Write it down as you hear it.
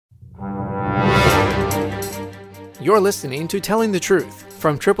You're listening to Telling the Truth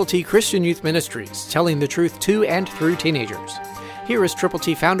from Triple T Christian Youth Ministries, telling the truth to and through teenagers. Here is Triple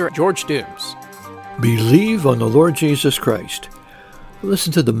T founder George Dooms. Believe on the Lord Jesus Christ.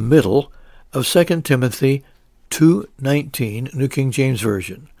 Listen to the middle of 2 Timothy 2:19, New King James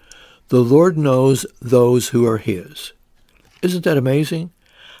Version. The Lord knows those who are His. Isn't that amazing?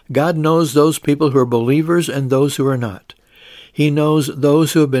 God knows those people who are believers and those who are not. He knows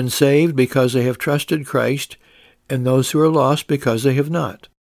those who have been saved because they have trusted Christ and those who are lost because they have not.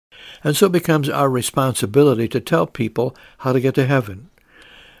 And so it becomes our responsibility to tell people how to get to heaven.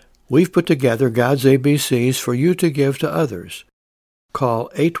 We've put together God's ABCs for you to give to others. Call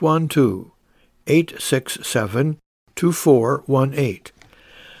 812-867-2418.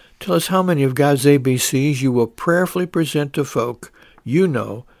 Tell us how many of God's ABCs you will prayerfully present to folk you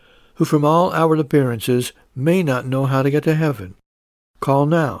know who from all outward appearances may not know how to get to heaven. Call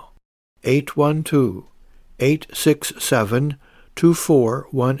now,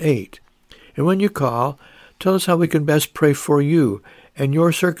 812-867-2418. And when you call, tell us how we can best pray for you and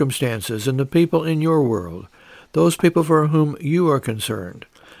your circumstances and the people in your world, those people for whom you are concerned.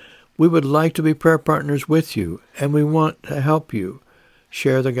 We would like to be prayer partners with you, and we want to help you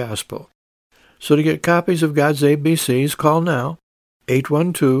share the gospel. So to get copies of God's ABCs, call now,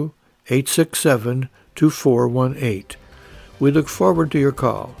 812-867-2418. We look forward to your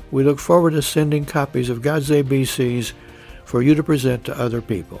call. We look forward to sending copies of God's ABCs for you to present to other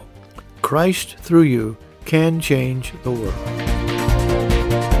people. Christ, through you, can change the world.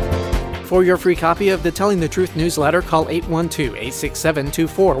 For your free copy of the Telling the Truth newsletter, call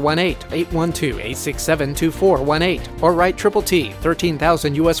 812-867-2418, 812-867-2418, or write Triple T,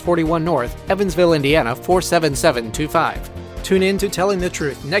 13,000 U.S. 41 North, Evansville, Indiana, 47725. Tune in to Telling the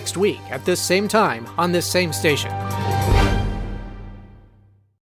Truth next week at this same time on this same station.